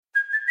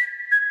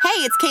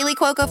Hey, it's Kaylee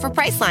Cuoco for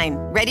Priceline.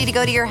 Ready to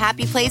go to your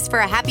happy place for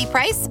a happy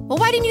price? Well,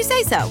 why didn't you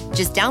say so?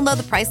 Just download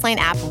the Priceline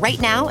app right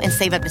now and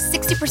save up to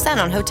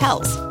 60% on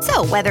hotels.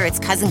 So whether it's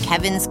Cousin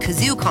Kevin's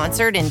Kazoo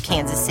Concert in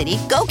Kansas City,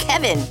 go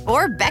Kevin,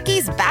 or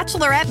Becky's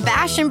Bachelorette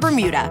Bash in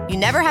Bermuda, you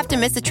never have to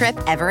miss a trip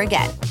ever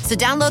again. So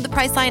download the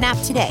Priceline app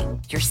today.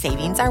 Your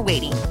savings are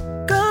waiting.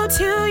 Go to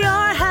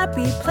your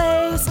happy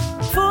place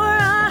for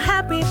a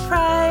happy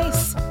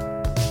price.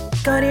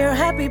 Go to your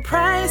happy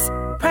price,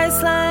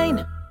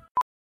 Priceline.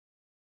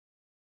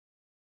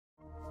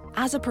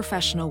 As a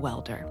professional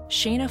welder,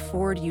 Shayna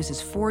Ford uses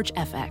Forge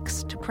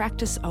FX to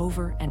practice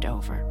over and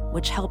over,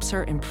 which helps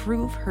her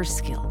improve her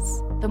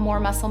skills. The more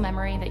muscle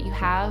memory that you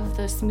have,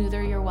 the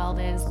smoother your weld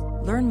is.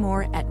 Learn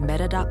more at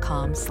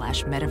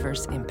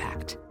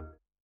meta.com/metaverseimpact.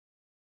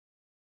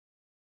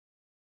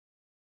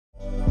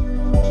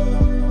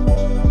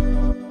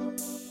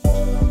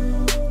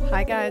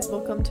 Hi guys,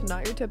 welcome to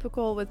Not Your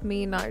Typical with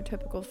me, Not Your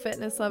Typical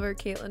fitness lover,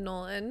 Caitlin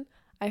Nolan.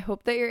 I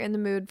hope that you're in the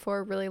mood for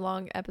a really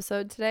long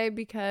episode today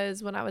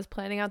because when I was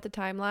planning out the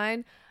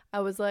timeline, I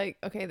was like,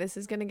 okay, this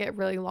is going to get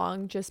really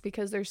long just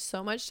because there's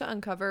so much to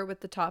uncover with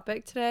the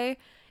topic today.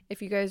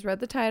 If you guys read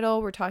the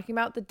title, we're talking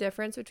about the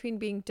difference between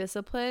being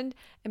disciplined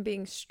and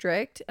being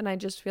strict, and I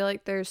just feel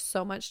like there's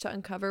so much to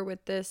uncover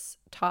with this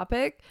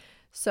topic.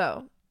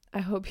 So I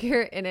hope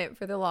you're in it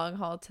for the long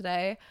haul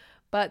today.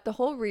 But the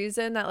whole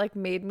reason that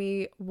made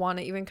me want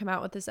to even come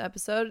out with this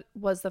episode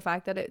was the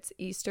fact that it's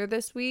Easter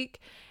this week.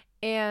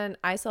 And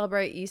I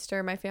celebrate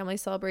Easter, my family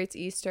celebrates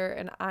Easter,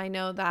 and I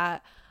know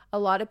that a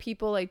lot of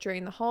people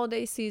during the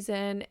holiday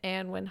season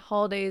and when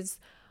holidays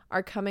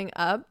are coming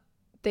up,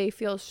 they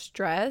feel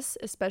stress,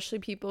 especially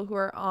people who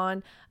are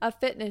on a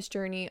fitness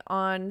journey,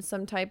 on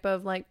some type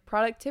of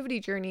productivity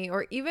journey,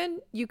 or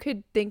even you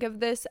could think of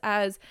this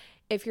as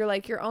if you're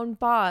your own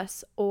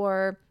boss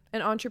or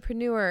an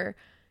entrepreneur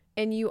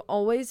and you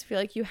always feel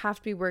like you have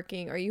to be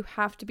working or you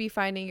have to be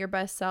finding your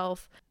best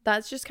self.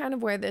 That's just kind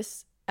of where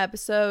this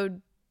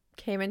episode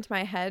came into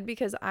my head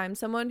because I'm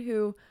someone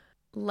who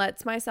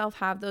lets myself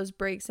have those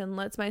breaks and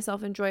lets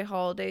myself enjoy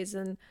holidays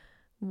and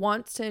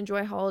wants to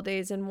enjoy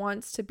holidays and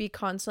wants to be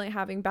constantly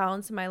having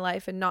balance in my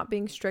life and not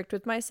being strict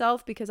with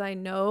myself because I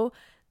know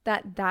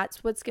that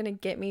that's what's going to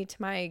get me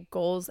to my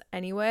goals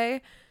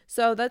anyway.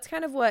 So that's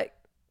kind of what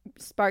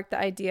sparked the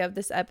idea of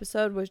this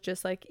episode, was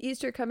just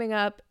Easter coming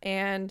up,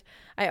 and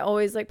I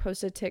always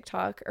post a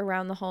TikTok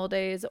around the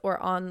holidays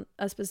or on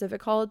a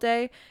specific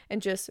holiday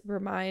and just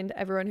remind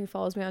everyone who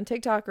follows me on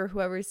TikTok or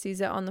whoever sees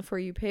it on the For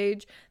You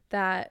page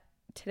that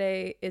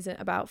today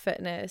isn't about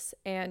fitness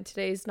and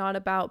today's not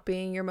about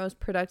being your most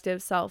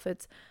productive self.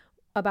 It's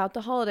about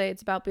the holiday.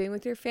 It's about being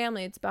with your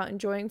family. It's about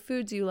enjoying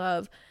foods you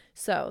love.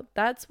 So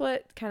that's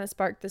what kind of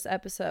sparked this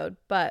episode.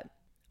 But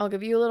I'll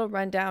give you a little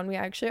rundown. We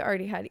actually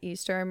already had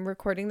Easter. I'm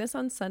recording this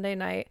on Sunday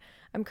night.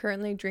 I'm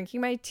currently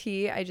drinking my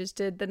tea. I just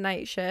did the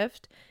night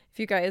shift. If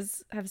you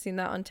guys have seen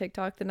that on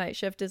TikTok, the night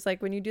shift is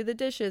when you do the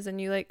dishes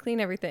and you clean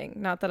everything.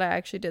 Not that I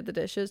actually did the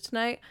dishes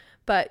tonight,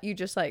 but you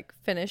just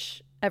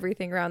finish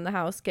everything around the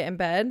house, get in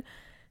bed.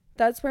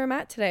 That's where I'm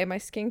at today. My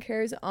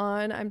skincare is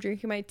on. I'm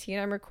drinking my tea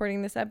and I'm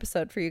recording this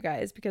episode for you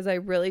guys because I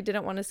really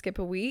didn't want to skip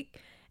a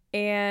week.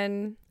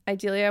 And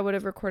ideally I would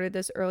have recorded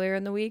this earlier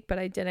in the week, but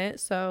I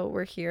didn't. So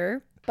we're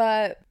here.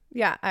 But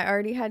yeah, I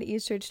already had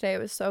Easter today.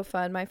 It was so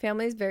fun. My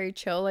family's very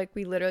chill.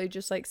 We literally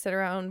just sit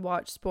around,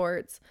 watch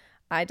sports.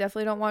 I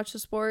definitely don't watch the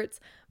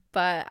sports,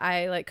 but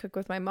I cook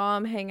with my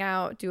mom, hang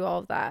out, do all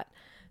of that.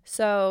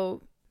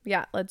 So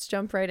yeah, let's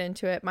jump right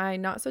into it. My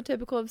not so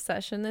typical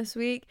obsession this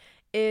week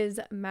is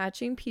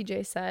matching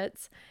PJ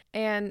sets.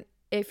 And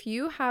if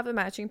you have a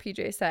matching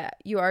PJ set,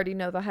 you already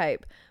know the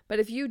hype. But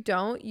if you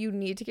don't, you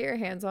need to get your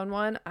hands on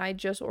one. I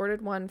just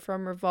ordered one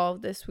from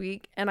Revolve this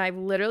week, and I've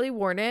literally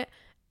worn it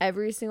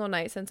every single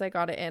night since I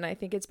got it in. I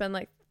think it's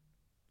been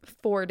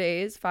 5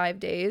 days.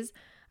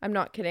 I'm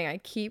not kidding. I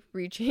keep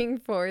reaching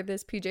for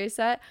this PJ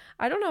set.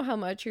 I don't know how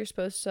much you're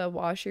supposed to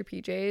wash your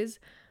PJs,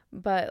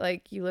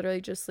 but you literally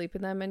just sleep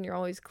in them and you're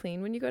always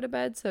clean when you go to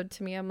bed. So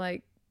to me, I'm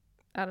I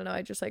don't know.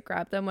 I just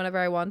grab them whenever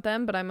I want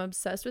them, but I'm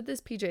obsessed with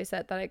this PJ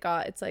set that I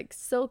got. It's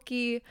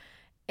silky,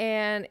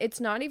 and it's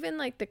not even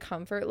the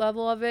comfort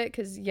level of it,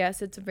 because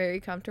yes, it's very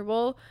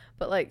comfortable,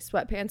 but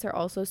sweatpants are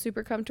also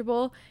super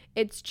comfortable.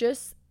 It's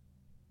just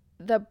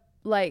the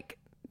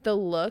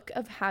look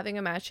of having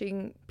a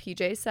matching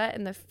PJ set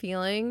and the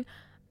feeling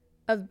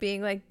of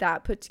being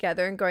that put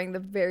together and going the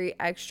very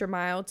extra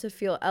mile to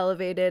feel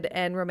elevated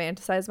and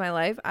romanticize my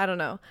life. I don't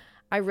know.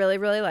 I really,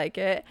 really like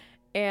it.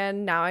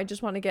 And now I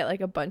just want to get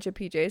a bunch of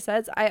PJ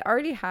sets. I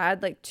already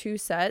had 2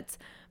 sets,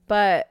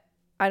 but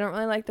I don't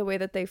really like the way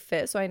that they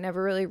fit, so I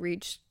never really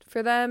reached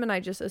for them, and I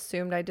just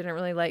assumed I didn't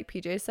really like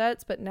PJ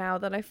sets. But now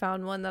that I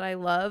found one that I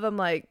love, I'm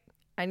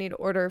I need to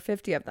order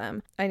 50 of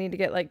them. I need to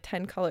get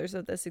 10 colors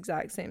of this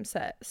exact same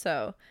set.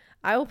 So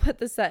I will put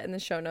the set in the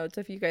show notes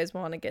if you guys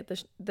want to get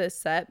this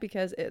set,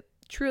 because it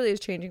truly is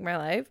changing my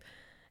life.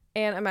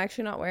 And I'm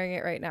actually not wearing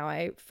it right now.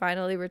 I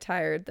finally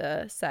retired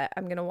the set.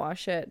 I'm going to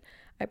wash it,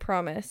 I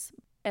promise.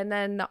 And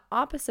then the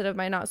opposite of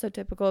my not so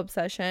typical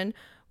obsession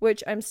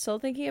which I'm still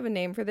thinking of a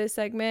name for this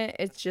segment.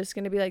 It's just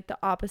going to be like the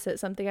opposite,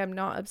 something I'm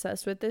not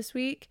obsessed with this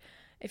week.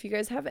 If you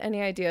guys have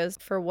any ideas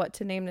for what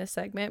to name this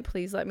segment,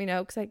 please let me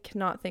know because I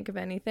cannot think of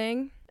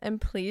anything.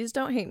 And please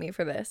don't hate me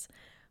for this,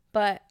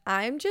 but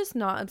I'm just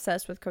not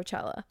obsessed with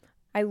Coachella.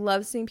 I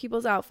love seeing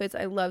people's outfits.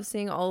 I love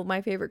seeing all of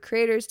my favorite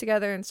creators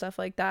together and stuff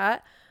like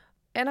that.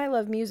 And I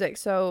love music,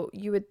 so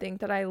you would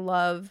think that I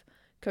love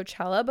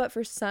Coachella, but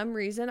for some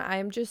reason, I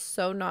am just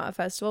so not a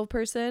festival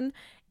person.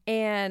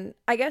 And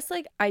I guess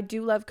like I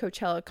do love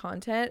Coachella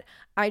content.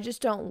 I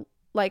just don't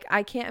like,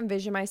 I can't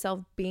envision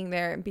myself being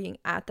there and being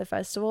at the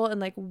festival and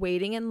like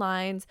waiting in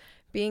lines,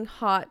 being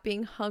hot,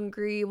 being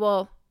hungry.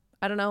 Well,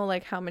 I don't know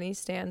like how many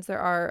stands there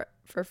are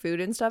for food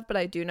and stuff, but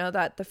I do know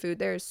that the food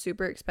there is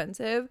super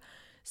expensive.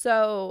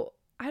 So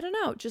I don't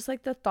know, just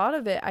like the thought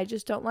of it, I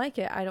just don't like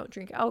it. I don't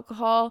drink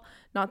alcohol.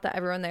 Not that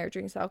everyone there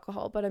drinks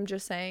alcohol, but I'm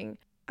just saying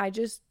I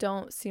just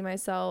don't see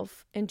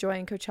myself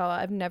enjoying Coachella.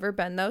 I've never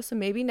been though, so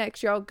maybe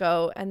next year I'll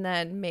go and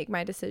then make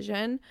my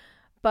decision.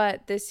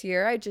 But this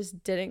year I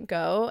just didn't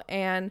go,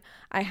 and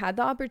I had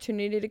the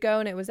opportunity to go,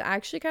 and it was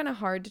actually kind of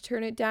hard to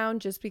turn it down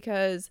just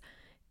because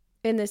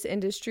in this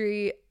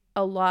industry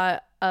a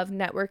lot of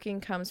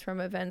networking comes from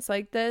events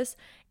like this,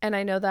 and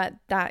I know that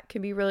that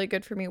can be really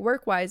good for me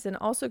work-wise and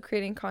also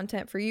creating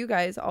content for you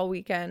guys all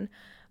weekend.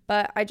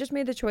 But I just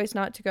made the choice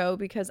not to go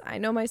because I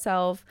know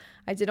myself.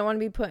 I didn't want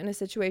to be put in a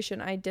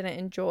situation I didn't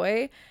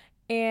enjoy,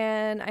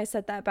 and I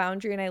set that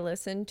boundary and I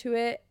listened to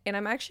it, and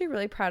I'm actually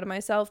really proud of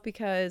myself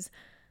because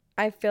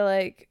I feel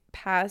like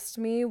past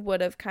me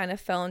would have kind of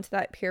fell into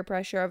that peer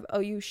pressure of, oh,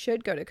 you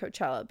should go to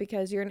Coachella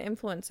because you're an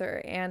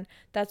influencer and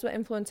that's what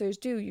influencers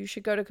do. You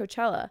should go to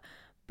Coachella.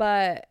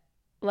 But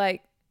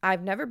like,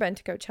 I've never been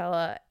to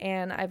Coachella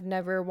and I've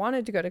never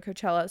wanted to go to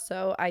Coachella,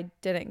 so I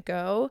didn't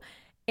go.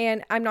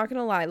 And I'm not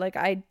gonna lie, like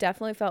I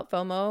definitely felt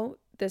FOMO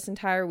this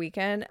entire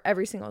weekend.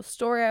 Every single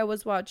story I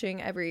was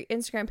watching, every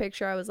Instagram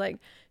picture, I was like,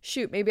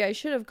 shoot, maybe I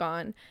should have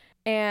gone.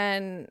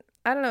 And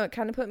I don't know, it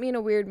kind of put me in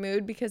a weird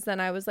mood because then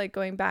I was like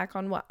going back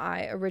on what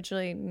I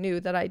originally knew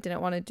that I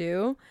didn't want to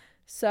do.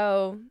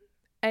 So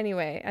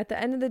anyway, at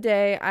the end of the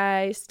day,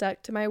 I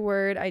stuck to my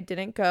word. I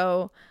didn't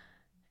go.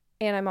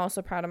 And I'm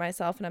also proud of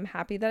myself, and I'm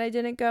happy that I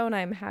didn't go, and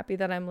I'm happy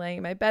that I'm laying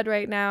in my bed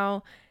right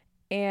now.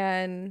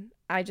 And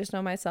I just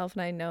know myself,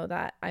 and I know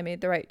that I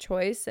made the right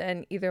choice.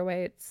 And either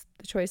way, it's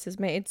the choice is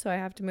made, so I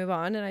have to move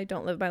on, and I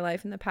don't live my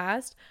life in the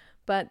past.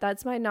 But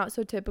that's my not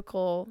so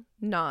typical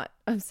not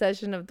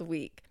obsession of the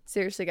week.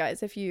 Seriously,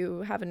 guys, if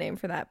you have a name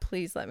for that,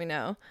 please let me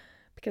know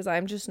because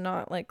I'm just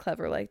not like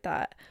clever like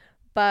that.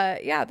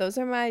 But yeah, those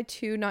are my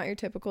 2 not your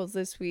typicals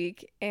this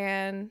week,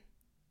 and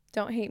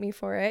don't hate me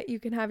for it. You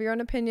can have your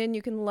own opinion.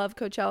 You can love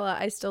Coachella.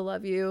 I still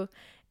love you,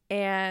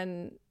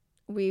 and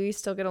we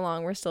still get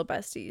along. We're still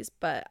besties,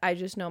 but I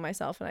just know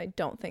myself, and I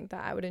don't think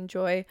that I would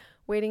enjoy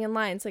waiting in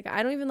lines. Like,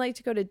 I don't even like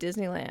to go to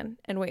Disneyland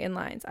and wait in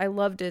lines. I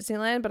love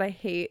Disneyland, but I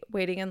hate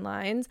waiting in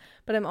lines.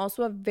 But I'm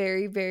also a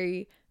very,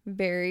 very,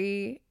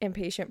 very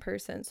impatient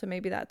person, so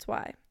maybe that's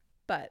why.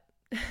 But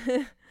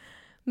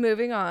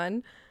moving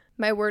on,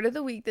 my word of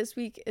the week this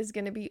week is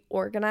going to be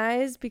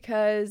organized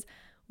because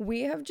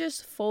we have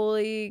just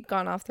fully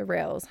gone off the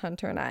rails,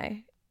 Hunter and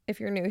I. If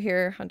you're new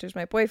here, Hunter's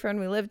my boyfriend.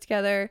 We live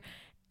together.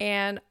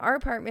 And our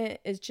apartment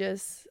is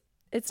just,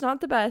 it's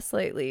not the best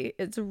lately.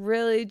 It's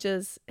really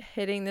just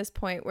hitting this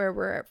point where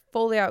we're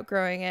fully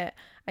outgrowing it.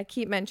 I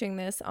keep mentioning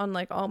this on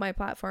like all my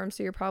platforms,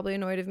 so you're probably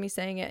annoyed of me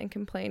saying it and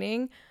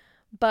complaining.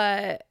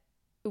 But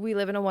we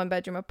live in a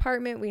 1-bedroom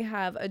apartment. We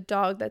have a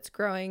dog that's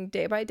growing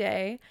day by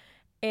day,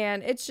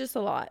 and it's just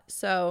a lot.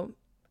 So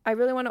I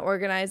really want to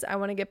organize. I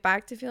want to get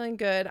back to feeling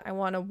good. I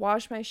want to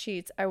wash my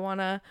sheets. I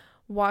want to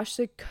wash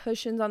the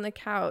cushions on the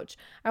couch.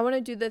 I want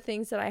to do the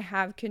things that I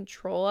have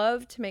control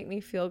of to make me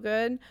feel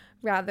good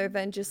rather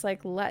than just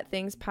like let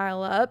things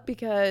pile up,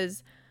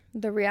 because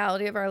the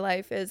reality of our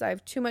life is I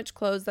have too much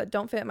clothes that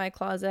don't fit in my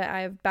closet.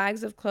 I have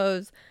bags of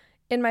clothes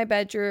in my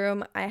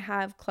bedroom. I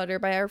have clutter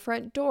by our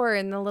front door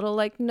in the little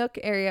like nook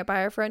area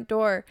by our front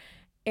door.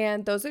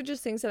 And those are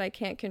just things that I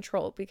can't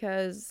control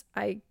because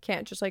I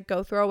can't just like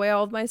go throw away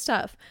all of my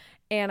stuff,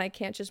 and I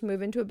can't just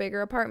move into a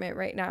bigger apartment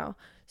right now.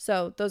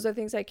 So those are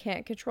things I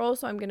can't control.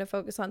 So I'm going to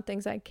focus on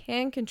things I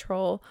can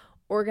control,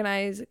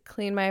 organize,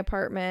 clean my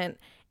apartment,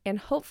 and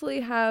hopefully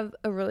have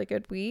a really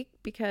good week,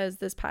 because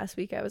this past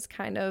week I was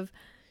kind of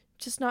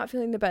just not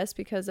feeling the best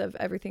because of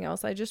everything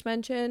else I just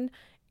mentioned.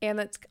 And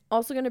that's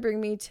also going to bring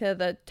me to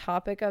the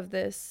topic of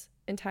this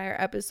entire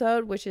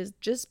episode, which is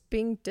just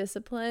being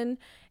disciplined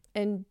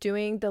and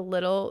doing the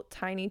little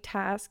tiny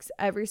tasks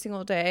every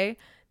single day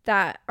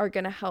that are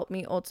going to help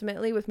me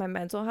ultimately with my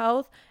mental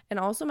health and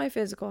also my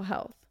physical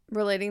health.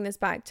 Relating this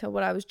back to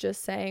what I was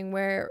just saying,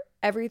 where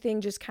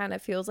everything just kind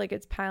of feels like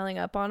it's piling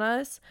up on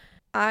us.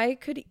 I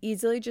could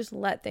easily just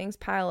let things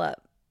pile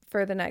up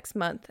for the next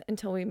month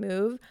until we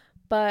move,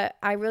 but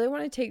I really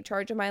want to take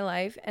charge of my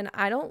life, and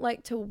I don't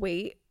like to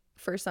wait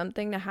for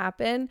something to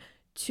happen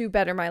to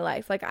better my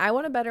life. Like, I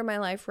want to better my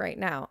life right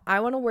now.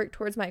 I want to work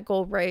towards my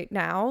goal right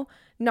now,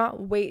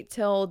 not wait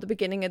till the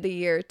beginning of the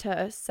year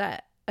to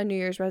set a New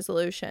Year's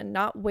resolution,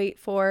 not wait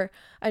for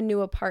a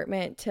new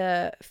apartment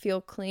to feel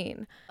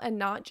clean, and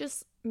not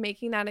just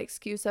making that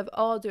excuse of,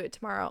 oh, I'll do it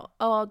tomorrow.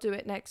 Oh, I'll do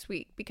it next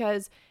week,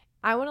 because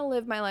I want to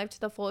live my life to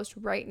the fullest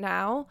right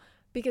now,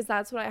 because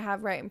that's what I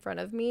have right in front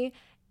of me.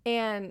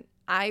 And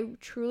I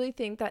truly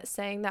think that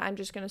saying that I'm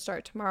just going to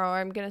start tomorrow or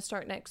I'm going to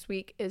start next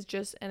week is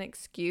just an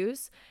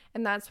excuse.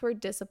 And that's where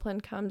discipline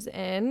comes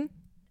in.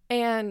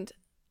 And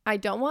I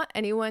don't want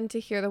anyone to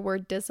hear the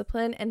word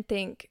discipline and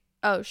think,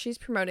 oh, she's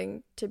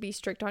promoting to be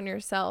strict on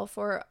yourself,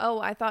 or, oh,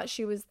 I thought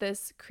she was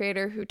this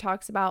creator who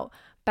talks about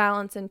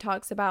balance and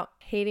talks about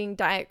hating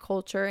diet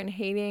culture and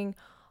hating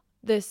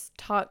this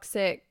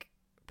toxic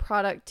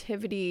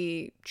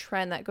productivity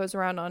trend that goes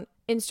around on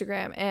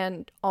Instagram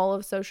and all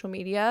of social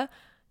media.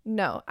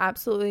 No,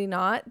 absolutely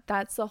not.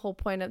 That's the whole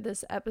point of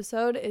this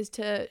episode, is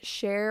to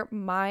share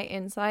my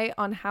insight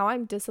on how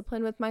I'm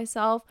disciplined with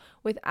myself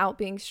without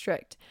being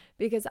strict.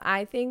 Because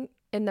I think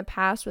in the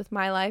past with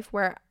my life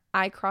where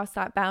I crossed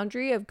that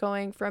boundary of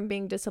going from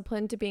being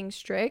disciplined to being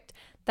strict,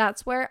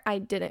 that's where I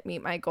didn't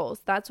meet my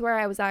goals. That's where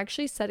I was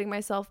actually setting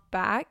myself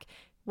back,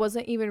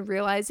 wasn't even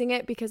realizing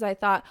it, because I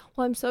thought,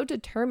 well, I'm so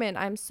determined,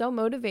 I'm so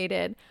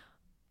motivated,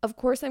 of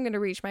course I'm going to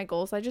reach my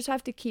goals. I just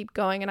have to keep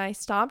going. And I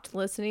stopped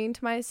listening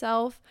to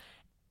myself.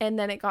 And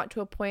then it got to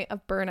a point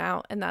of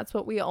burnout. And that's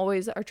what we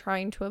always are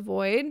trying to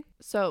avoid.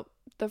 So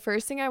the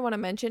first thing I want to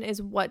mention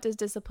is, what does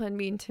discipline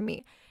mean to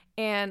me?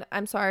 And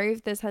I'm sorry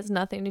if this has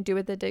nothing to do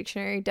with the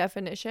dictionary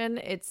definition.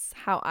 It's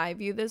how I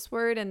view this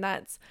word. And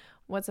that's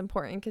what's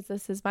important, because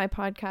this is my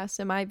podcast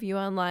and my view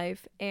on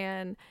life.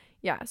 And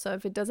yeah, so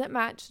if it doesn't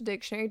match the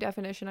dictionary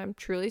definition, I'm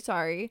truly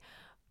sorry.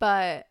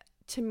 But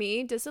to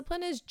me,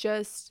 discipline is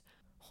just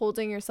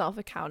holding yourself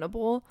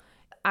accountable.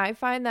 I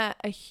find that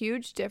a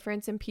huge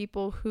difference in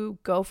people who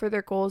go for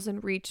their goals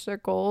and reach their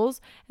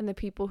goals and the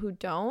people who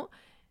don't.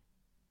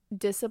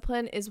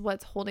 Discipline is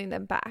what's holding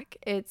them back.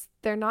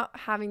 They're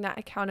not having that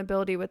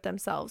accountability with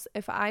themselves.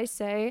 If I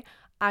say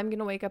I'm going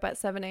to wake up at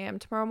 7 a.m.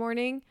 tomorrow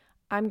morning,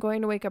 I'm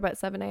going to wake up at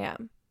 7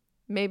 a.m.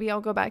 Maybe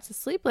I'll go back to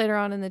sleep later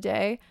on in the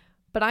day,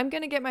 but I'm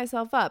going to get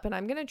myself up and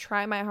I'm going to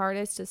try my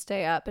hardest to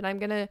stay up, and I'm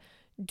going to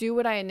do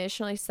what I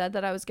initially said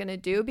that I was going to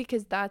do,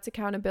 because that's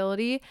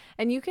accountability.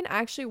 And you can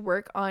actually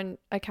work on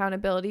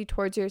accountability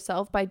towards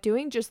yourself by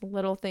doing just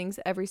little things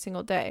every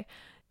single day.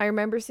 I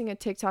remember seeing a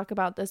TikTok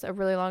about this a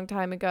really long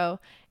time ago,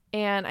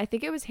 and I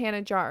think it was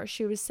Hannah Jar.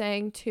 She was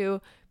saying to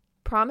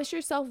promise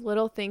yourself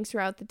little things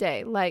throughout the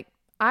day, like,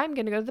 I'm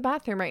going to go to the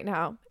bathroom right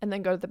now, and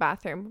then go to the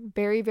bathroom.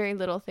 Very, very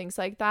little things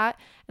like that.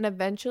 And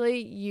eventually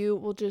you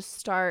will just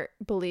start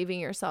believing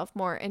yourself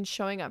more and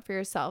showing up for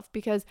yourself,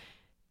 because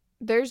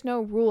there's no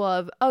rule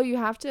of, oh, you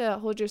have to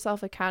hold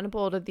yourself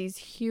accountable to these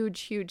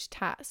huge, huge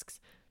tasks.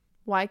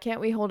 Why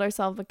can't we hold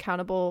ourselves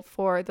accountable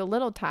for the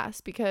little tasks?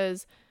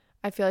 Because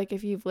I feel like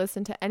if you've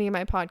listened to any of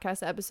my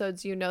podcast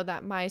episodes, you know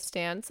that my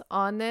stance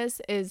on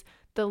this is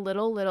the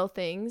little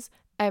things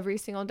every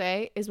single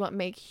day is what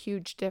make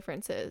huge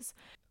differences.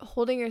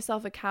 Holding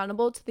yourself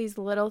accountable to these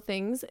little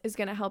things is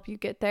going to help you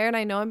get there. And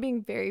I know I'm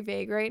being very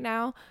vague right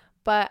now,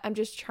 but I'm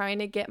just trying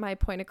to get my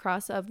point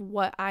across of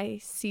what I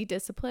see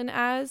discipline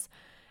as.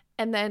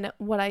 And then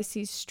what I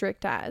see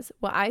strict as.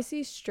 What I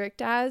see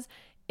strict as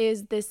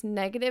is this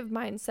negative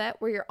mindset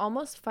where you're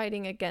almost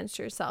fighting against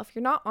yourself.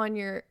 You're not on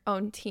your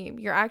own team.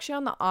 You're actually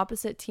on the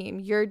opposite team.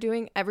 You're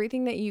doing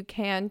everything that you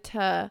can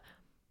to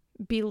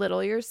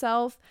belittle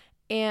yourself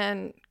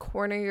and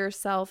corner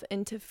yourself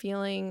into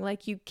feeling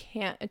like you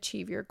can't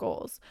achieve your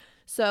goals.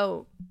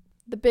 So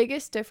the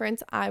biggest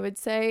difference I would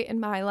say in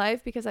my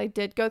life, because I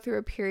did go through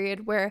a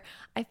period where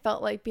I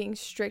felt like being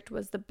strict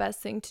was the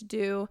best thing to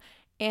do,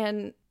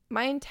 and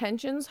my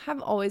intentions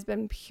have always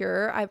been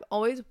pure. I've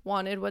always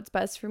wanted what's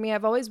best for me.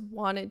 I've always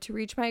wanted to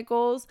reach my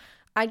goals.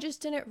 I just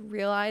didn't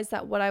realize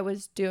that what I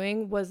was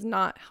doing was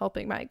not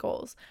helping my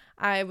goals.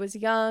 I was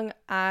young.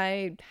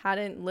 I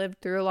hadn't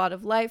lived through a lot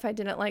of life. I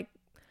didn't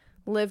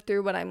live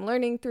through what I'm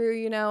learning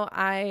through,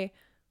 I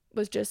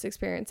was just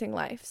experiencing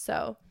life.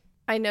 So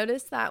I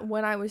noticed that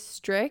when I was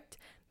strict,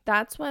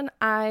 that's when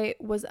I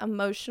was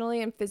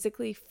emotionally and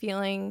physically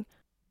feeling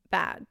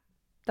bad.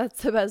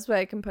 That's the best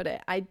way I can put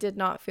it. I did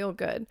not feel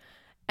good.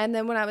 And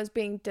then when I was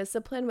being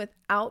disciplined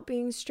without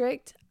being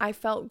strict, I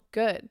felt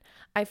good.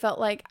 I felt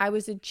like I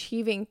was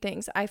achieving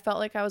things. I felt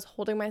like I was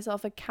holding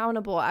myself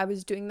accountable. I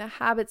was doing the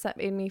habits that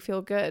made me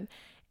feel good.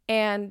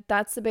 And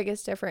that's the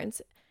biggest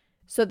difference.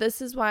 So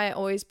this is why I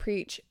always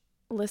preach,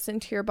 listen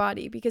to your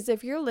body. Because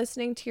if you're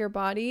listening to your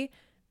body,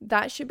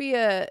 that should be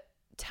a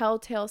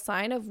telltale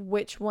sign of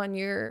which one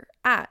you're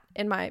at,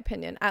 in my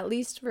opinion. At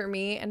least for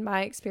me and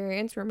my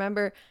experience.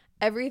 Remember,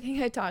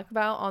 everything I talk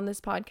about on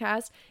this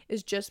podcast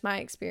is just my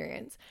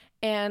experience.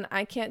 And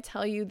I can't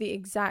tell you the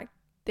exact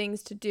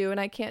things to do. And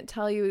I can't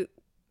tell you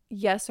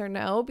yes or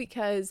no,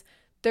 because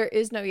there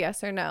is no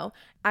yes or no.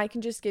 I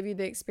can just give you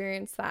the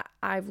experience that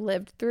I've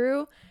lived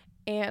through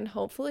and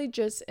hopefully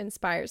just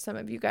inspire some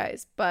of you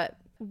guys. But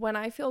when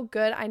I feel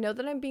good, I know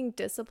that I'm being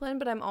disciplined,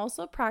 but I'm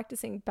also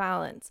practicing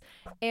balance.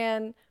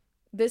 And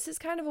This is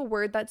kind of a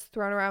word that's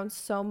thrown around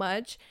so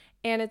much,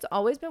 and it's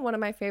always been one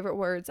of my favorite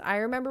words. I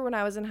remember when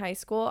I was in high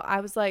school,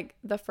 I was like,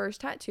 the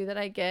first tattoo that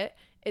I get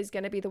is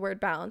going to be the word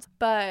balance.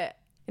 But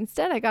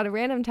instead, I got a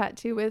random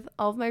tattoo with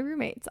all of my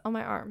roommates on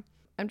my arm.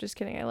 I'm just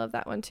kidding. I love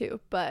that one too.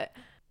 But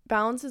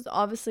balance is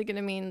obviously going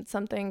to mean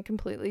something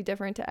completely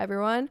different to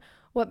everyone.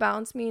 What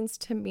balance means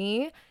to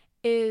me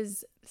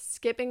is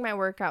skipping my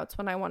workouts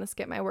when I want to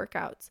skip my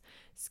workouts.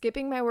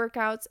 Skipping my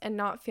workouts and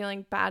not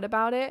feeling bad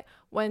about it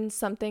when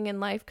something in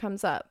life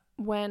comes up.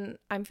 When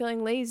I'm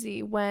feeling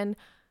lazy, when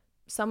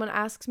someone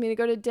asks me to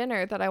go to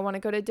dinner that I want to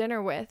go to dinner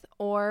with,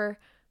 or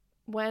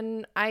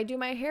when I do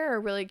my hair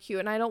really cute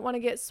and I don't want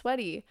to get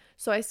sweaty,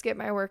 so I skip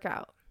my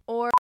workout.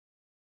 Or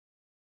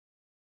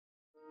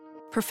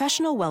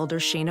Professional welder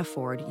Shayna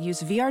Ford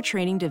used VR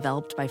training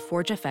developed by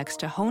ForgeFX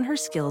to hone her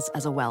skills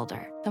as a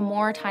welder. The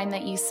more time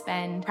that you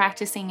spend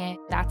practicing it,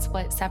 that's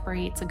what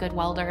separates a good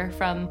welder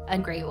from a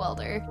great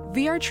welder.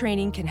 VR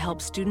training can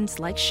help students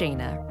like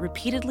Shayna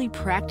repeatedly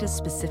practice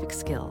specific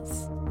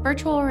skills.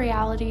 Virtual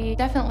reality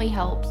definitely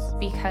helps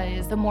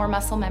because the more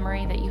muscle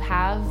memory that you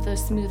have, the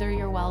smoother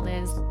your weld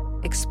is.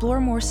 Explore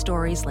more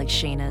stories like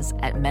Shayna's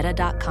at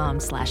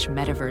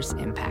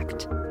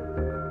meta.com/metaverseimpact.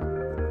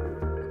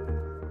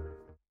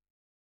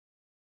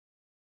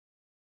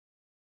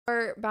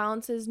 Or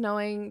balance is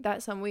knowing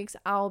that some weeks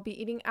I'll be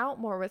eating out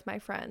more with my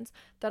friends,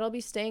 that I'll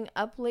be staying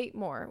up late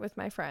more with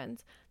my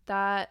friends,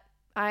 that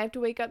I have to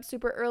wake up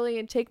super early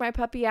and take my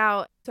puppy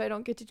out so I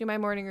don't get to do my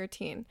morning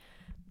routine.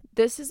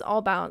 This is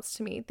all balance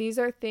to me. These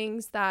are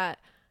things that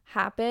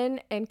happen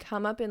and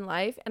come up in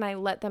life, and I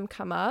let them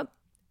come up,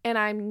 and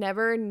I'm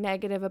never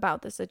negative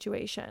about the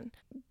situation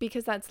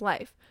because that's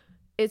life.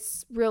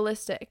 It's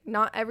realistic.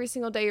 Not every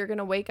single day you're going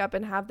to wake up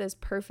and have this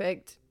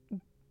perfect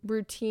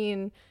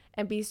routine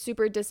and be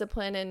super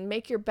disciplined and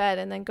make your bed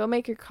and then go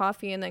make your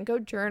coffee and then go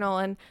journal.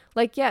 And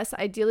like, yes,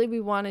 ideally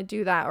we want to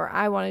do that, or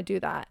I want to do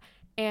that.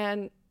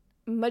 And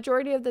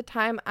majority of the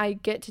time I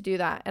get to do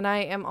that. And I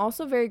am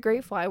also very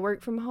grateful. I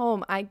work from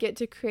home. I get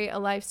to create a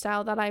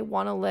lifestyle that I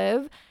want to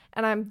live.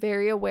 And I'm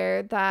very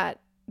aware that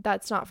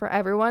that's not for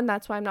everyone.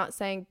 That's why I'm not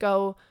saying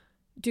go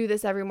do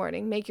this every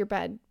morning, make your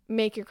bed,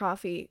 make your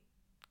coffee,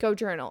 go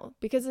journal,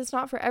 because it's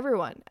not for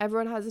everyone.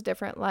 Everyone has a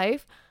different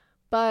life.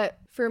 But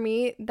for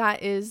me,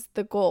 that is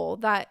the goal.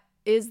 That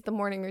is the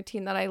morning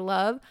routine that I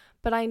love.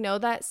 But I know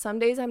that some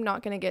days I'm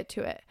not going to get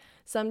to it.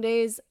 Some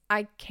days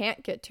I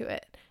can't get to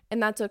it.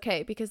 And that's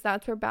okay, because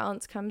that's where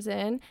balance comes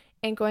in.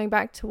 And going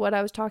back to what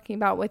I was talking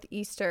about with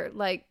Easter,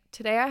 like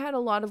today I had a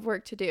lot of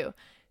work to do.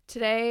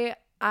 Today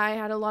I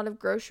had a lot of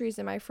groceries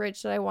in my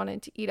fridge that I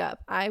wanted to eat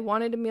up. I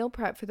wanted to meal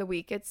prep for the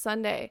week. It's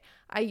Sunday.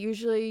 I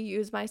usually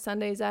use my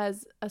Sundays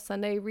as a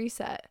Sunday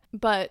reset,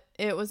 but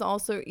it was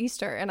also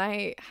Easter and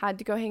I had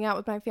to go hang out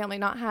with my family.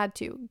 Not had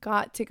to,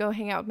 got to go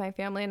hang out with my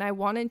family, and I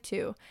wanted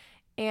to.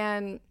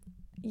 And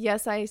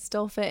yes, I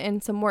still fit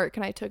in some work,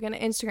 and I took an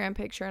Instagram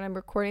picture, and I'm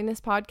recording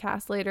this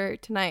podcast later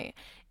tonight.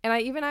 And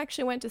I even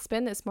actually went to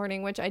spin this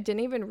morning, which I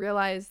didn't even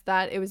realize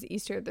that it was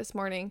Easter this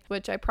morning,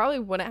 which I probably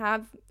wouldn't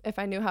have if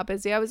I knew how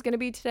busy I was going to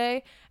be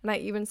today. And I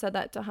even said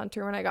that to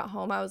Hunter when I got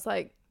home. I was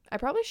like, I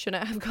probably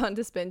shouldn't have gone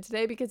to spin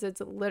today because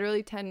it's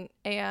literally 10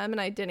 a.m. and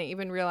I didn't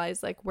even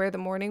realize like where the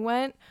morning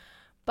went.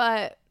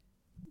 But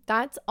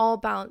that's all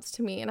balance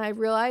to me. And I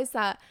realized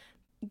that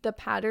the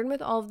pattern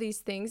with all of these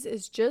things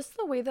is just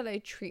the way that I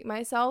treat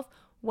myself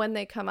when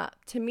they come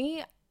up. To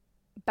me,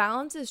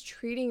 balance is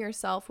treating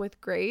yourself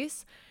with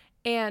grace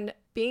and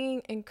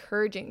being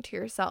encouraging to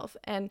yourself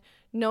and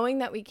knowing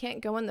that we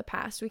can't go in the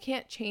past. We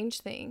can't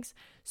change things.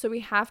 So we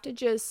have to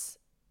just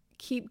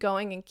keep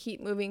going and keep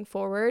moving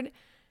forward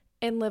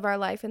and live our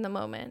life in the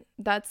moment.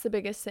 That's the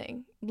biggest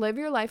thing. Live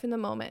your life in the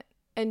moment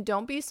and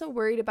don't be so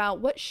worried about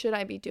what should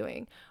I be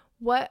doing?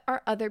 What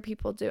are other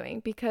people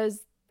doing?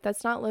 Because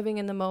that's not living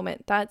in the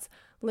moment. That's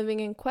living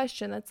in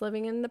question. That's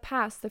living in the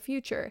past, the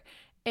future.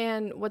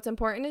 And what's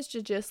important is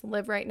to just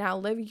live right now,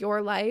 live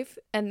your life.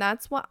 And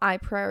that's what I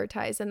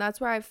prioritize. And that's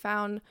where I've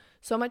found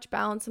so much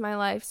balance in my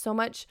life, so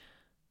much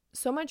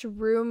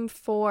room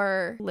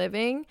for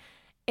living.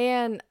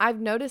 And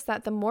I've noticed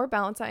that the more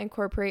balance I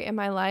incorporate in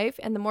my life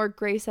and the more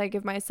grace I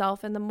give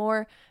myself and the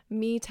more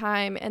me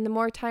time and the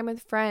more time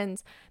with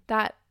friends,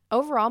 that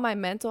overall my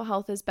mental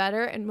health is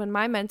better. And when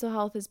my mental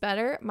health is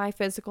better, my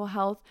physical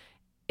health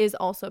is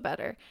also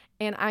better,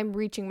 and I'm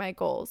reaching my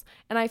goals.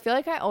 And I feel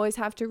like I always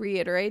have to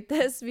reiterate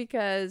this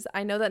because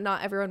I know that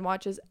not everyone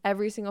watches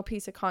every single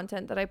piece of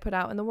content that I put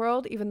out in the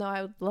world, even though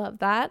I would love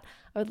that.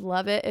 I would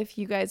love it if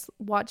you guys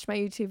watched my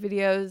YouTube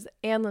videos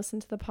and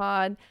listened to the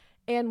pod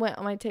and went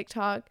on my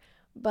TikTok.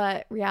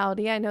 But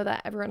reality, I know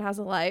that everyone has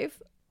a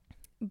life.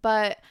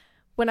 But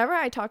whenever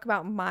I talk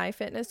about my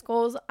fitness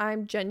goals,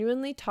 I'm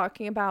genuinely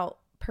talking about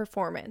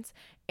performance.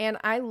 And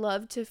I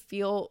love to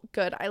feel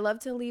good. I love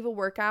to leave a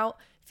workout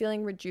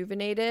feeling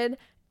rejuvenated,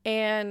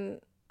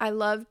 and I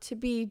love to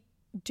be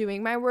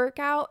doing my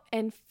workout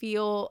and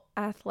feel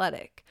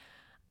athletic.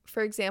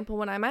 For example,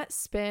 when I'm at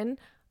spin,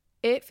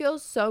 It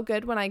feels so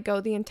good when I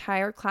go the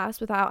entire class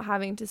without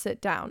having to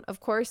sit down. Of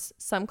course,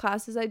 some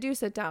classes I do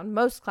sit down,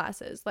 most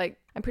classes. Like,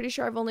 I'm pretty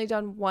sure I've only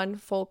done one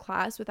full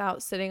class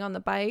without sitting on the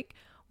bike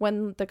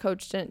when the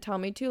coach didn't tell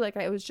me to. Like,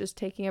 I was just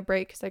taking a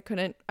break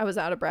because I was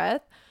out of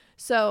breath.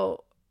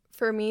 So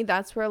for me,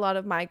 that's where a lot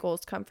of my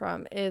goals come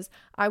from, is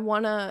I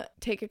want to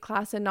take a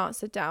class and not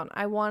sit down.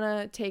 I want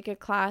to take a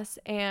class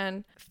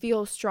and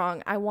feel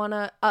strong. I want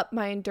to up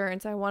my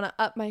endurance. I want to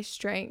up my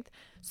strength.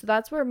 So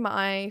that's where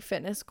my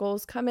fitness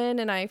goals come in.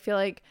 And I feel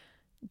like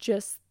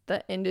just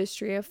the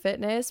industry of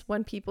fitness,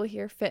 when people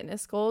hear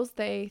fitness goals,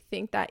 they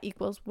think that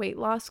equals weight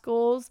loss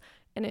goals,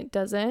 and it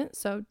doesn't.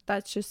 So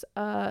that's just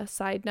a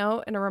side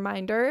note and a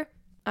reminder.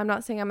 I'm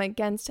not saying I'm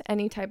against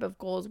any type of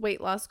goals,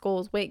 weight loss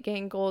goals, weight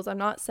gain goals. I'm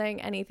not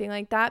saying anything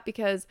like that,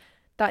 because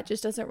that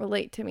just doesn't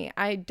relate to me.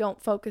 I don't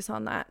focus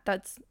on that.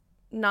 That's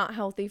not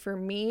healthy for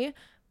me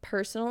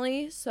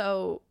personally.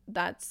 So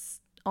that's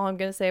all I'm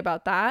going to say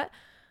about that.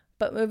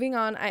 But moving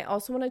on, I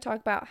also want to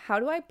talk about, how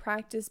do I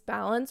practice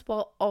balance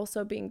while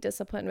also being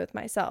disciplined with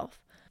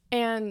myself?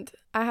 And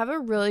I have a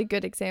really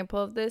good example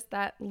of this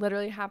that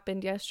literally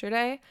happened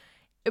yesterday.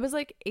 It was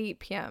like 8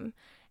 p.m.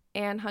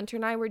 and Hunter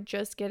and I were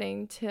just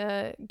getting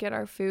to get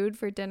our food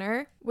for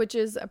dinner, which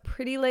is a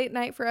pretty late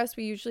night for us.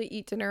 We usually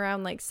eat dinner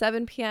around like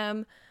 7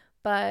 p.m.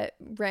 But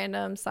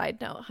random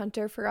side note,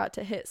 Hunter forgot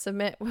to hit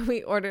submit when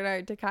we ordered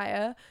our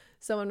Takaya.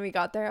 So when we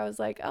got there, I was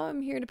like, oh,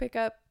 I'm here to pick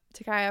up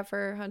Takaya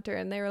for Hunter,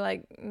 and they were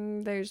like,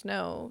 there's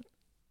no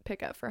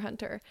pickup for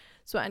Hunter.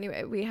 So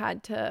anyway, we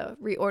had to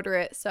reorder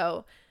it.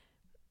 So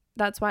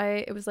that's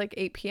why it was like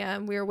 8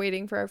 p.m. We were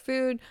waiting for our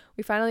food.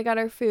 We finally got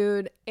our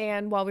food,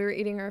 and while we were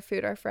eating our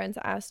food, our friends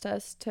asked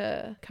us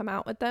to come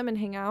out with them and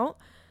hang out.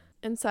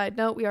 And side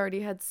note, we already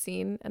had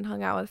seen and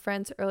hung out with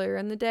friends earlier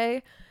in the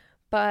day,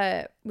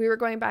 but we were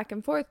going back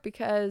and forth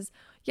because,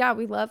 yeah,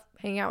 we love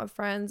hanging out with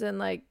friends, and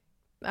like,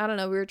 I don't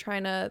know, we were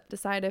trying to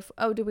decide if,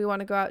 do we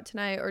want to go out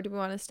tonight or do we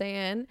want to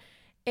stay in?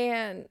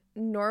 And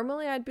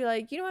normally I'd be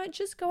like, you know what,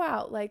 just go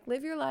out, like,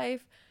 live your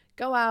life,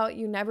 go out.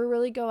 You never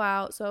really go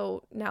out.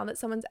 So now that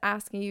someone's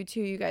asking you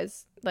to, you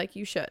guys, like,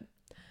 you should.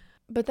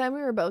 But then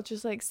we were both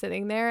just like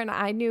sitting there, and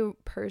I knew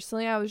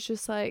personally, I was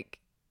just like,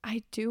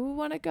 I do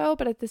want to go,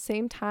 but at the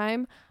same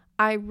time,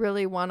 I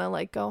really want to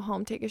like go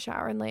home, take a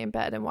shower, and lay in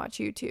bed and watch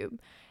YouTube.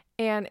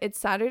 And it's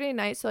Saturday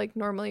night, so like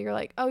normally you're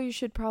like, oh, you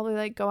should probably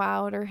like go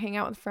out or hang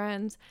out with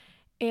friends.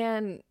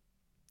 And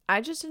I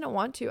just didn't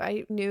want to.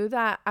 I knew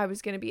that I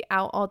was going to be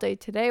out all day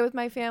today with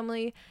my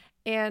family,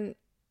 and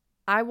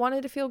I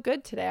wanted to feel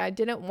good today. I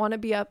didn't want to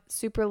be up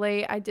super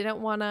late. I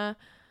didn't want to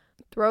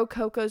throw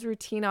Coco's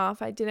routine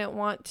off. I didn't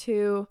want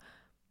to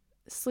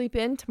sleep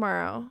in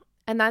tomorrow.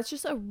 And that's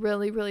just a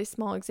really, really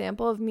small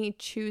example of me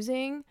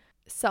choosing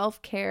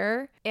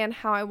self-care and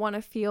how I want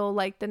to feel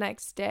like the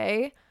next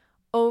day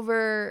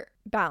over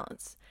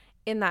balance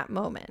in that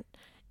moment.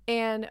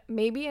 And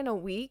maybe in a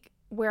week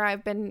where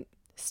I've been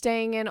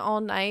staying in all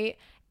night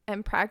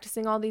and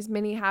practicing all these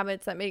mini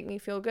habits that make me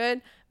feel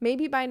good,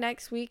 maybe by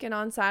next week and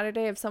on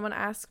Saturday, if someone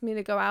asks me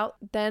to go out,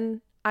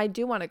 then I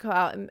do want to go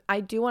out and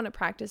I do want to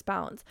practice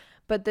balance.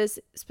 But this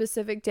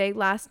specific day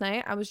last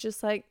night, I was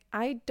just like,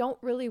 I don't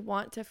really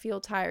want to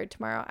feel tired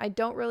tomorrow. I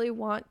don't really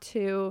want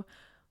to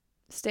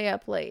stay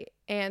up late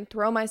and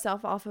throw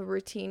myself off a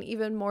routine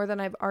even more than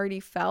I've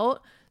already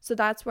felt. So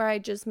that's where I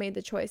just made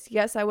the choice.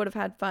 Yes, I would have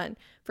had fun.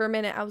 For a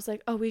minute, I was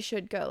like, oh, we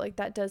should go. Like,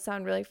 that does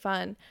sound really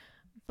fun.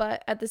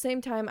 But at the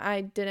same time,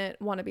 I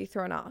didn't want to be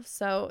thrown off.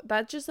 So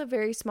that's just a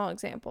very small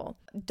example.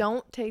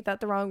 Don't take that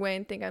the wrong way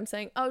and think I'm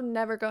saying, oh,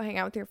 never go hang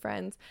out with your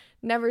friends,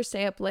 never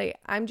stay up late.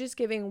 I'm just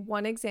giving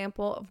one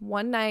example of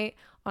one night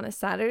on a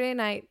Saturday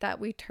night that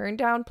we turned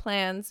down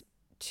plans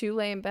to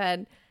lay in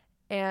bed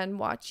and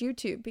watch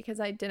YouTube because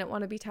I didn't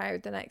want to be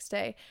tired the next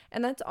day.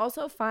 And that's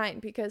also fine,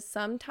 because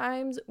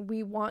sometimes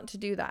we want to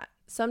do that.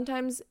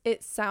 Sometimes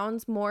it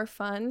sounds more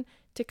fun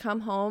to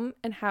come home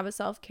and have a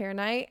self-care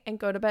night and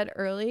go to bed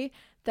early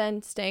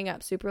than staying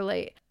up super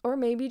late. Or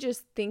maybe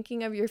just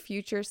thinking of your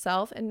future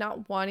self and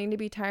not wanting to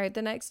be tired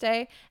the next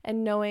day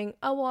and knowing,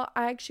 oh, well,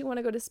 I actually want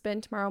to go to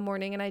spin tomorrow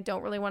morning and I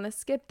don't really want to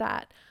skip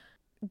that.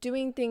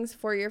 Doing things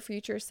for your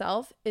future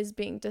self is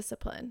being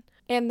disciplined.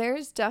 And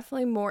there's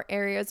definitely more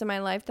areas in my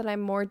life that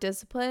I'm more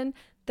disciplined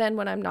than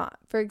when I'm not.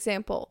 For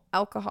example,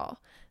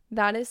 alcohol.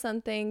 That is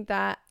something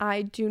that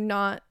I do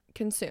not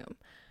consume.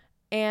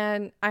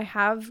 And I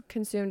have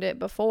consumed it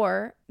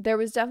before. There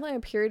was definitely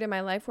a period in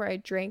my life where I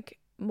drank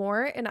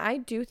more, and I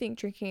do think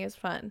drinking is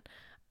fun.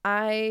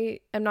 I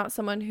am not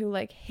someone who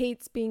like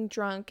hates being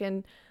drunk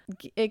and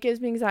it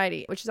gives me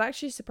anxiety, which is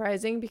actually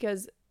surprising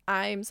because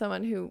I'm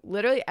someone who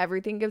literally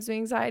everything gives me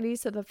anxiety.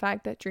 So the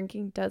fact that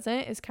drinking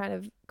doesn't is kind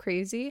of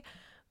crazy,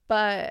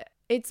 but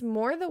it's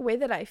more the way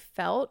that I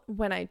felt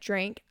when I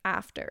drank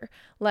after,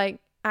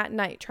 like at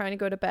night trying to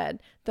go to bed,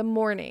 the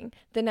morning,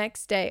 the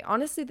next day,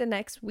 honestly, the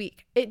next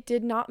week. It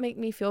did not make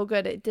me feel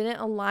good. It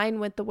didn't align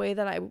with the way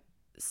that I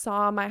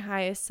saw my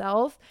highest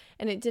self,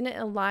 and it didn't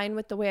align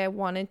with the way I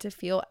wanted to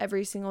feel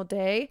every single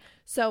day.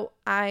 So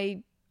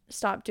I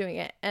stopped doing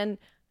it. And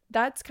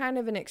that's kind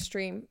of an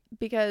extreme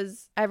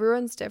because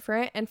everyone's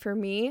different. And for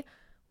me,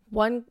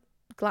 one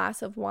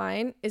glass of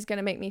wine is going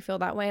to make me feel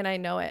that way, and I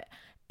know it.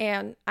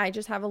 And I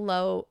just have a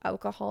low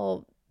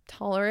alcohol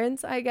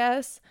tolerance, I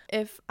guess.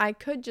 If I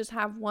could just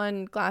have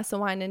one glass of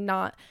wine and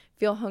not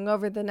feel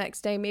hungover the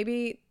next day,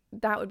 maybe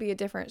that would be a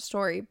different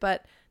story.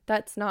 But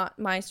that's not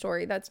my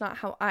story. That's not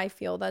how I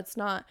feel. That's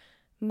not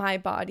my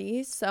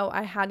body. So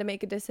I had to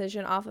make a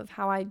decision off of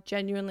how I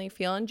genuinely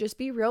feel and just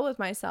be real with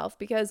myself,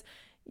 because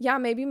yeah,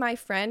 maybe my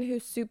friend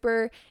who's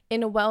super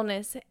into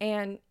wellness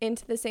and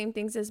into the same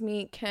things as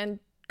me can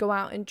go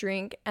out and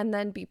drink and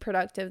then be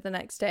productive the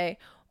next day,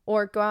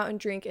 or go out and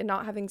drink and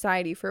not have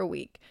anxiety for a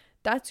week.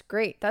 That's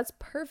great. That's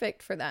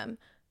perfect for them.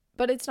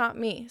 But it's not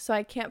me. So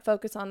I can't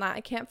focus on that.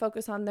 I can't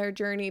focus on their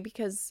journey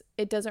because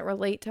it doesn't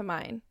relate to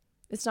mine.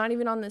 It's not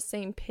even on the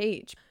same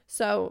page.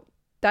 So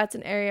that's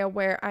an area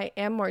where I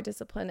am more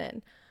disciplined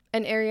in.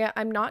 An area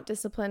I'm not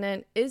disciplined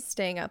in is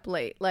staying up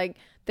late. Like,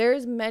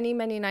 there's many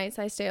nights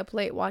I stay up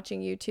late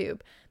watching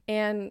YouTube.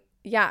 And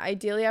yeah,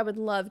 ideally I would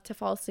love to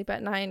fall asleep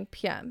at 9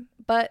 p.m.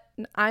 But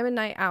I'm a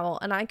night owl,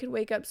 and I could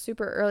wake up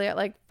super early at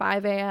like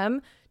 5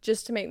 a.m.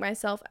 just to make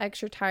myself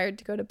extra tired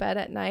to go to bed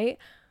at night.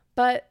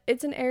 But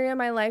it's an area of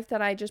my life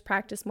that I just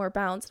practice more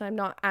balance, and I'm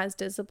not as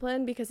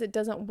disciplined because it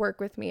doesn't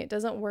work with me. It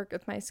doesn't work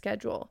with my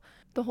schedule.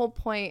 The whole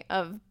point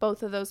of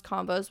both of those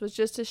combos was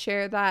just to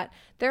share that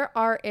there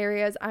are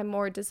areas I'm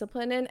more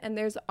disciplined in, and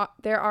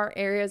there are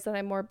areas that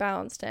I'm more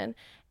balanced in.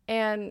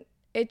 And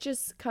it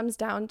just comes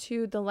down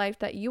to the life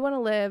that you want to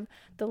live,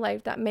 the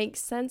life that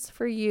makes sense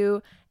for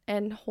you,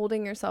 and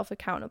holding yourself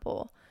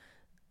accountable.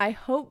 I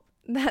hope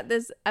that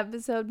this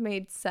episode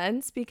made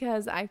sense,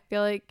 because I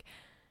feel like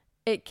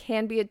it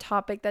can be a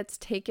topic that's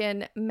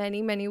taken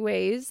many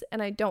ways,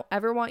 and I don't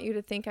ever want you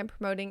to think I'm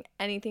promoting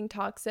anything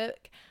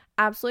toxic.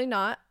 Absolutely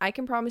not. I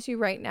can promise you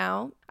right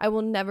now, I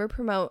will never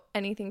promote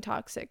anything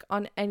toxic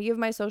on any of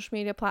my social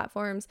media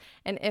platforms.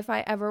 And if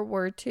I ever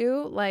were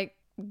to, like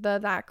the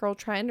that girl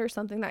trend or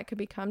something that could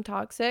become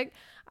toxic,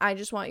 I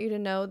just want you to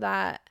know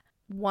that,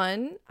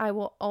 one, I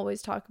will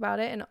always talk about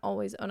it and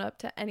always own up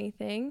to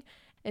anything.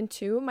 And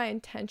two, my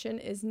intention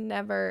is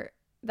never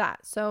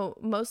that. So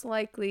most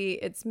likely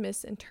it's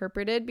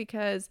misinterpreted,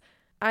 because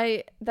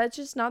that's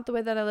just not the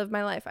way that I live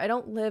my life. I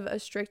don't live a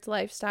strict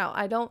lifestyle.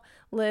 I don't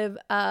live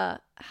a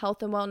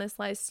health and wellness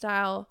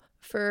lifestyle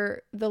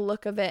for the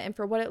look of it and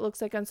for what it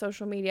looks like on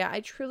social media.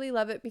 I truly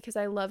love it because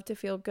I love to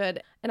feel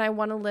good, and I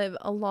want to live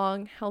a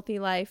long, healthy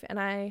life, and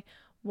I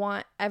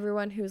want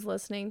everyone who's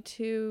listening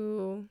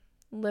to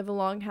live a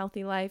long,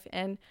 healthy life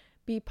and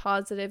be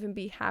positive and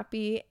be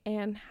happy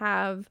and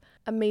have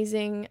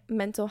amazing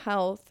mental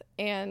health.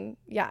 And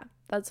yeah,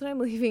 that's what I'm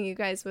leaving you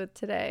guys with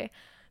today.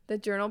 The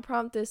journal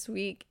prompt this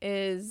week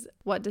is,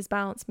 what does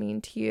balance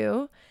mean to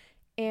you?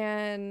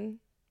 And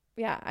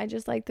yeah, I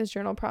just like this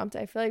journal prompt.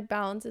 I feel like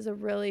balance is a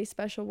really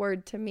special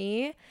word to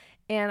me,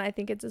 and I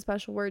think it's a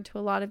special word to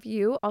a lot of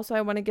you. Also,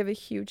 I want to give a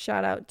huge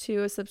shout out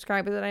to a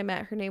subscriber that I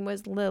met. Her name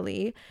was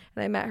Lily,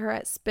 and I met her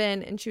at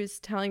Spin, and she was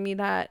telling me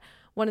that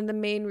one of the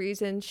main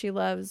reasons she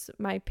loves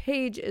my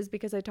page is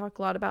because I talk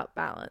a lot about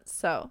balance.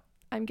 So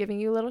I'm giving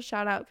you a little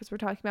shout out because we're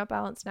talking about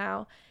balance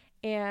now.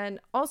 And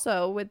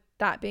also, with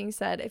that being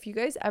said, if you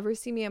guys ever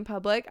see me in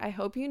public, I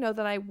hope you know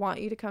that I want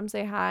you to come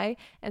say hi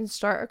and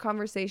start a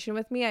conversation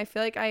with me. I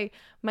feel like I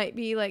might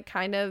be like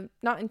kind of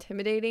not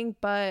intimidating,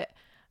 but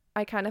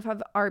I kind of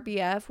have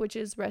RBF, which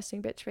is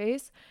resting bitch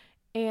face.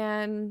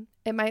 And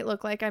it might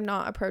look like I'm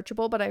not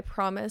approachable, but I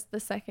promise the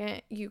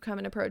second you come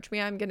and approach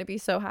me, I'm going to be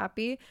so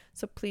happy.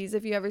 So please,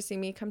 if you ever see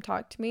me, come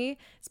talk to me,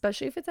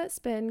 especially if it's at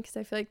Spin, because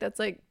I feel like that's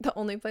like the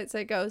only place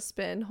I go: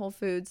 Spin, Whole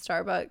Foods,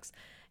 Starbucks.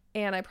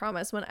 And I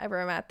promise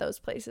whenever I'm at those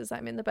places,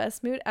 I'm in the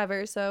best mood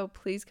ever. So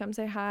please come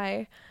say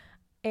hi.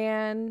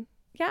 And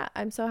yeah,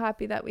 I'm so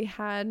happy that we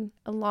had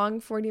a long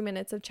 40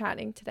 minutes of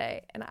chatting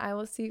today. And I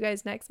will see you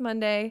guys next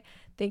Monday.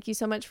 Thank you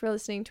so much for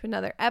listening to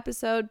another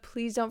episode.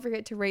 Please don't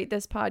forget to rate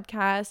this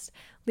podcast.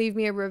 Leave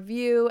me a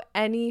review.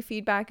 Any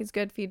feedback is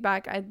good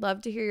feedback. I'd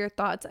love to hear your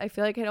thoughts. I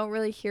feel like I don't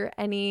really hear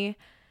any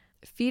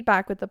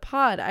feedback with the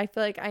pod. I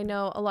feel like I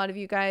know a lot of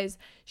you guys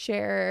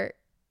share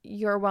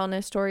your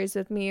wellness stories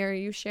with me, or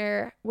you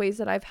share ways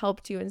that I've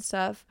helped you and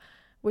stuff,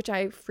 which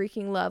I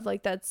freaking love.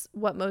 Like, that's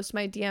what most of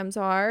my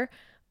DMs are.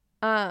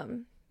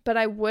 But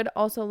I would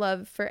also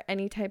love for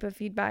any type of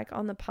feedback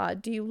on the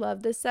pod. Do you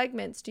love the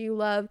segments? Do you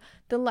love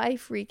the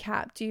life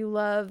recap? Do you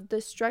love the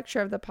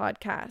structure of the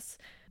podcast?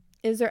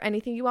 Is there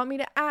anything you want me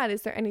to add?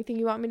 Is there anything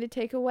you want me to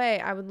take away?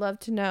 I would love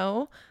to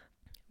know.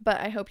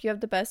 But I hope you have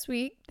the best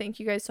week. Thank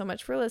you guys so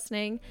much for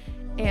listening,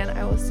 and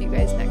I will see you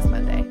guys next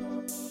Monday.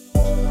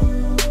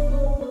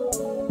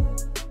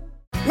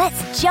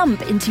 Let's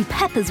jump into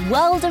Peppa's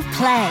world of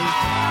play.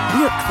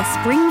 Look for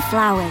spring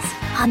flowers,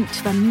 hunt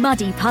for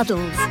muddy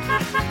puddles,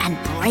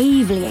 and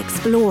bravely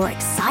explore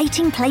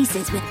exciting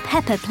places with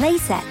Peppa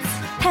Playsets.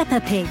 Peppa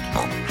Pig,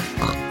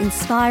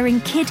 inspiring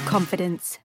kid confidence.